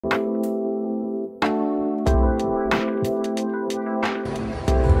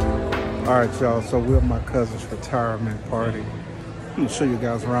All right, y'all, so we're at my cousin's retirement party. I'm gonna show you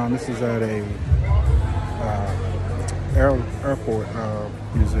guys around. This is at a airport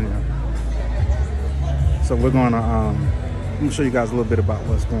museum. So we're gonna, I'm gonna show you guys a little bit about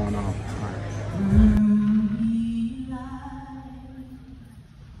what's going on. All right.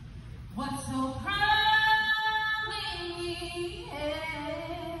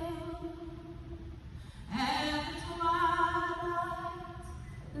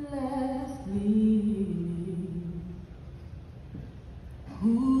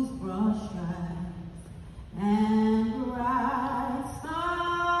 Whose brush strikes and bright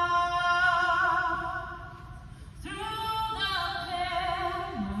stars through the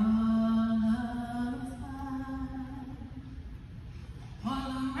perilous fight, for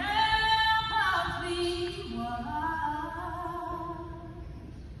the ramparts we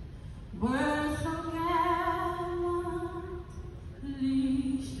were so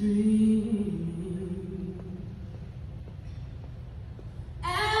gallantly streamed.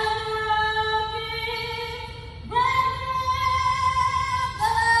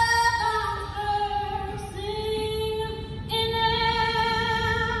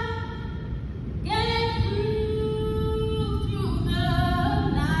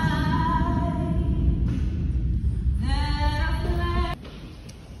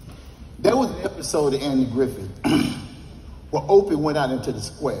 There was an episode of Andy Griffith where Opie went out into the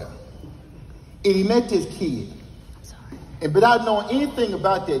square and he met this kid. And without knowing anything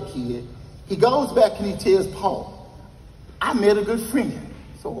about that kid, he goes back and he tells Paul, I met a good friend.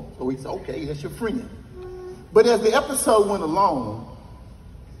 So he said, okay, that's your friend. But as the episode went along,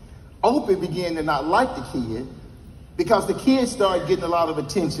 Opie began to not like the kid because the kid started getting a lot of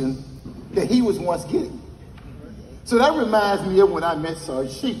attention that he was once getting. So that reminds me of when I met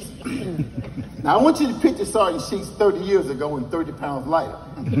Sergeant Sheets. Now, I want you to picture Sergeant Sheets 30 years ago and 30 pounds lighter,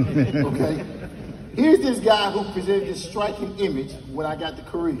 okay? Here's this guy who presented this striking image when I got to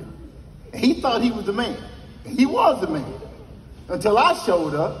Korea. And he thought he was the man. And he was the man. Until I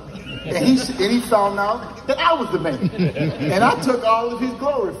showed up, and he found out that I was the man. And I took all of his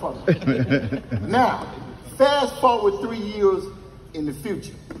glory from him. Now, fast forward 3 years in the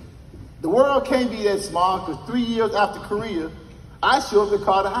future. The world can't be that small because 3 years after Korea, I show up at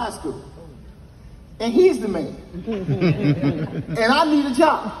Carter High School. And he's the man. And I need a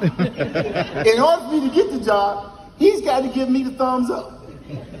job. In order for me to get the job, he's got to give me the thumbs up.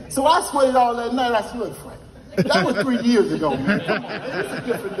 So I sweated all that night. I said, look, Frank, that was 3 years ago, man. Come on, man. It's a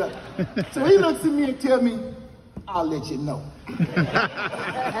different day. So he looks at me and tells me, I'll let you know.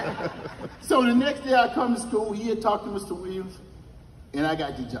 So the next day I come to school, he had talked to Mr. Williams, and I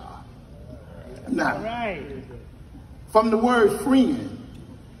got the job. Now, from the word friend,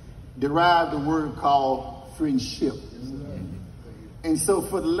 derived a word called friendship. And so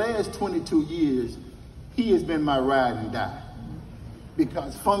for the last 22 years, he has been my ride and die.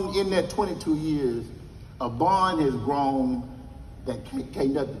 Because in that 22 years, a bond has grown that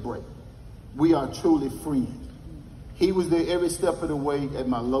can't nothing break. We are truly friends. He was there every step of the way at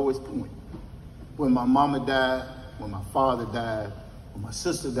my lowest point. When my mama died, when my father died, when my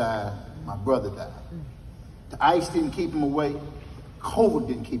sister died, my brother died. The ice didn't keep him away. COVID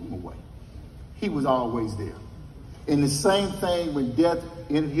didn't keep him away. He was always there. And the same thing when death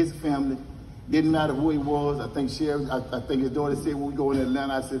entered his family, didn't matter who he was. I think his daughter said, when we go in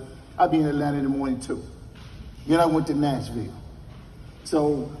Atlanta, I said, I'll be in Atlanta in the morning too. Then I went to Nashville.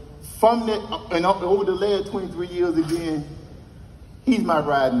 So from that, and over the last 23 years again, he's my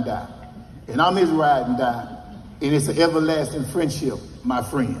ride and die. And I'm his ride and die. And it's an everlasting friendship, my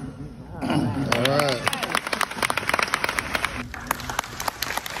friend. All right.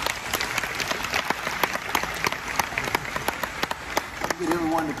 Get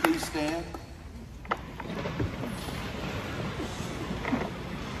everyone to please stand.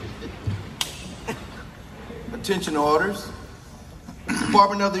 Attention orders. The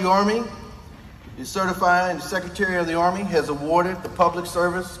Department of the Army is certifying the Secretary of the Army has awarded the Public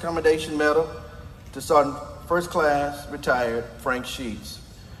Service Commendation Medal to Sergeant First Class Retired Frank Sheets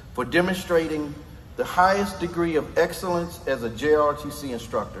for demonstrating the highest degree of excellence as a JROTC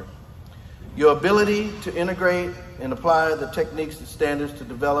instructor. Your ability to integrate and apply the techniques and standards to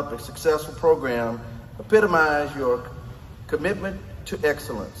develop a successful program epitomize your commitment to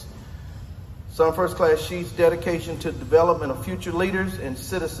excellence. Some First Class Sheets' dedication to the development of future leaders and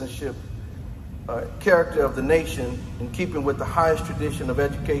citizenship character of the nation in keeping with the highest tradition of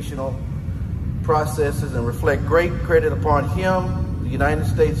educational processes and reflect great credit upon him, the United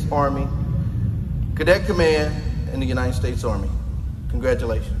States Army, Cadet Command, and the United States Army.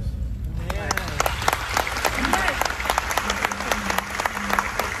 Congratulations.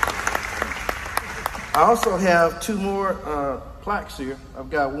 I also have two more plaques here. I've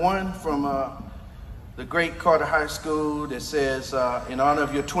got one from the great Carter High School that says, in honor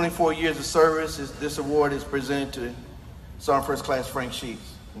of your 24 years of service, this award is presented to Sergeant First Class Frank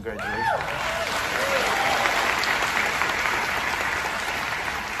Sheets. Congratulations.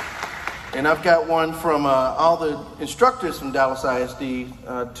 And I've got one from all the instructors from Dallas ISD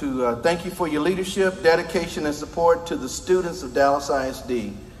to thank you for your leadership, dedication, and support to the students of Dallas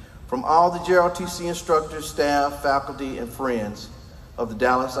ISD. From all the JROTC instructors, staff, faculty, and friends of the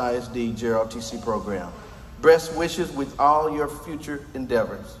Dallas ISD JROTC program. Best wishes with all your future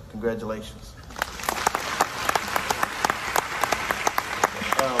endeavors. Congratulations.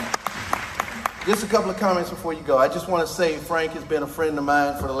 Just a couple of comments before you go. I just want to say Frank has been a friend of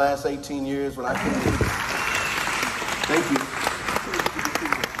mine for the last 18 years when I came to. Thank you.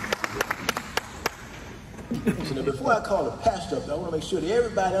 So now before I call the pastor up, I want to make sure that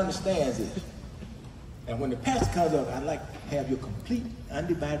everybody understands this. And when the pastor comes up, I'd like to have your complete,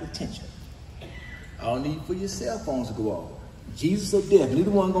 undivided attention. I don't need for your cell phones to go off. Jesus or death,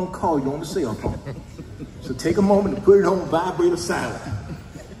 neither one gonna call you on the cell phone. So take a moment to put it on vibrate or silent.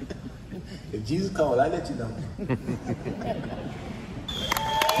 If Jesus calls, I'll let you know.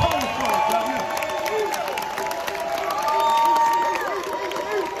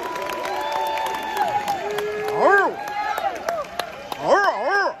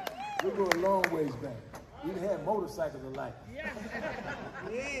 We go a long ways back. We done had motorcycles alike.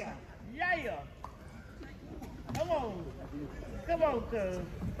 Yeah. Yeah. Come on. Come on, cuz.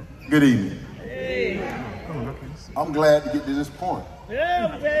 Good evening. Hey. I'm glad to get to this point.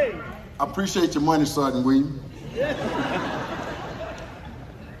 Yeah, hey. I appreciate your money, Sergeant Williams.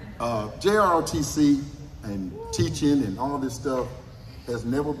 JROTC and teaching and all this stuff has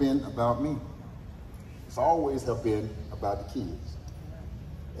never been about me. It's always have been about the kids.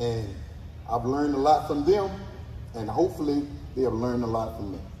 And I've learned a lot from them, and hopefully they have learned a lot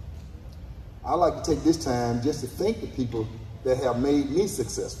from me. I like to take this time just to thank the people that have made me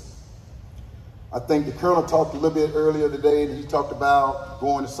successful. I think the Colonel talked a little bit earlier today, and he talked about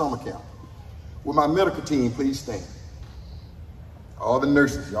going to summer camp. With my medical team, please stand. All the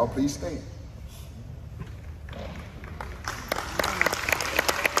nurses, y'all please stand.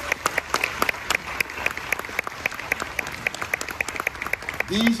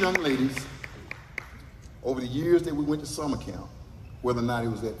 These young ladies, over the years that we went to summer camp, whether or not it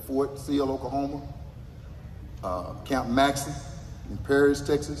was at Fort Sill, Oklahoma, Camp Maxson in Paris,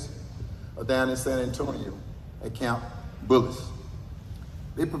 Texas, or down in San Antonio at Camp Bullis.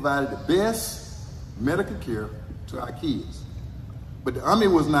 They provided the best medical care to our kids. But the Army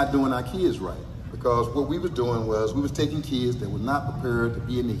was not doing our kids right, because what we was doing was we was taking kids that were not prepared to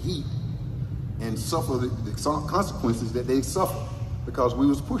be in the heat and suffer the consequences that they suffered because we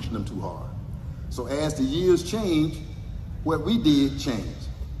was pushing them too hard. So as the years changed, what we did changed.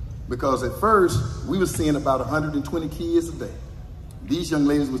 Because at first, we was seeing about 120 kids a day. These young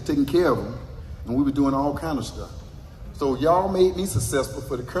ladies was taking care of them, and we were doing all kind of stuff. So y'all made me successful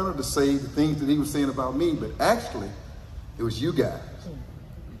for the Colonel to say the things that he was saying about me, but actually, it was you guys.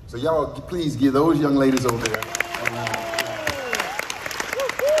 So y'all please give those young ladies over there a round of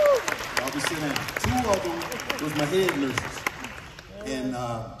applause. Y'all be sitting down. Two of them was my head nurses. And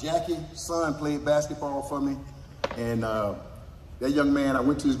Jackie's son played basketball for me. And that young man, I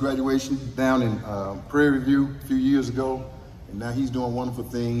went to his graduation down in Prairie View a few years ago. And now he's doing wonderful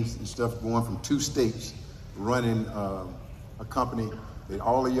things and stuff, going from 2 states, running a company that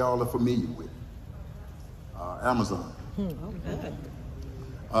all of y'all are familiar with, Amazon.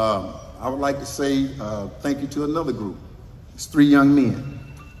 I would like to say thank you to another group. It's 3 young men,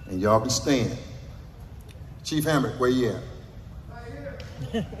 and y'all can stand. Chief Hammock, where you at?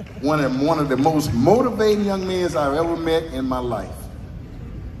 One of the most motivating young men I've ever met in my life.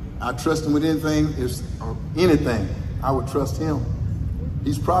 I trust him with anything, I would trust him.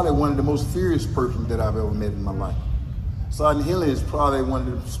 He's probably one of the most furious persons that I've ever met in my life. Sergeant Hillen is probably one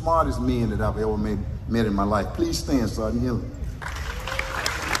of the smartest men that I've ever met in my life. Please stand, Sergeant Hillen.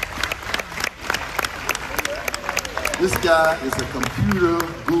 This guy is a computer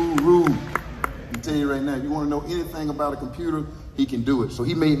guru. I can tell you right now, if you want to know anything about a computer, he can do it. So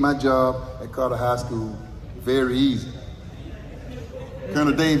he made my job at Carter High School very easy.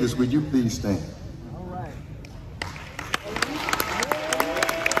 Colonel Davis, would you please stand? All right.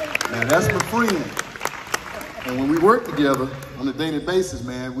 Now that's my friend. And when we worked together on a daily basis,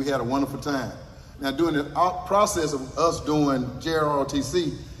 man, we had a wonderful time. Now during the process of us doing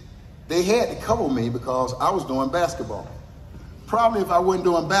JROTC, they had to cover me because I was doing basketball. Probably if I wasn't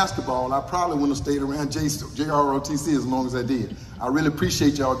doing basketball, I probably wouldn't have stayed around JROTC as long as I did. I really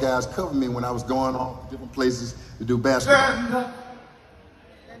appreciate y'all guys covering me when I was going off to different places to do basketball.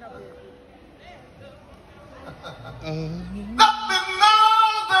 Let me know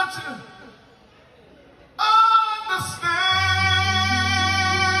that you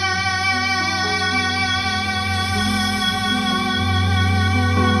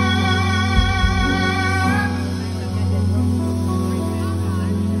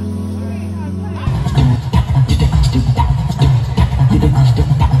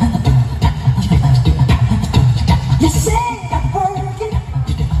You say that working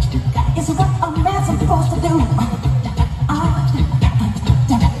is what a man's supposed to do.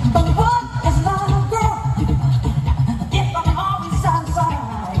 But what is love, girl, if I'm always outside?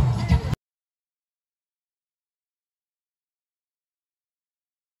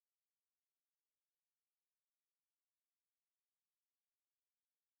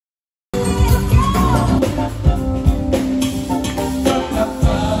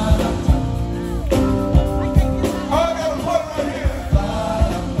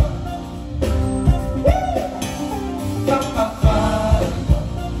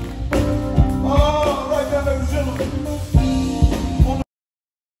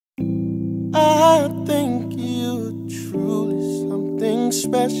 I think you're truly something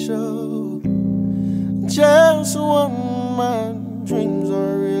special. Just what my dreams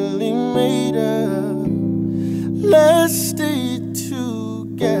are really made of. Let's stay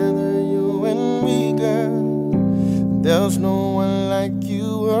together, you and me, girl. There's no one like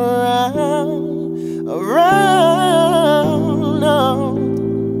you around, no,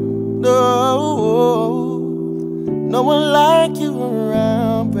 no one like you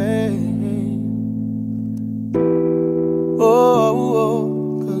around, babe.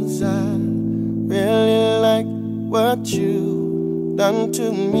 Cause I really like what you done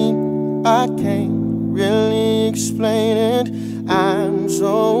to me. I can't really explain it. I'm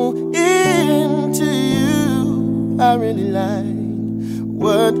so into you. I really like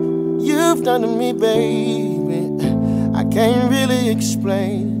what you've done to me, baby. I can't really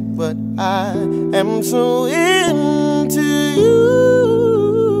explain, but I am so into you.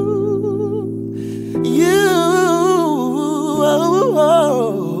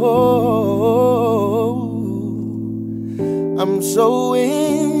 I'm so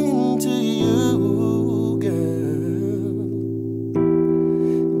in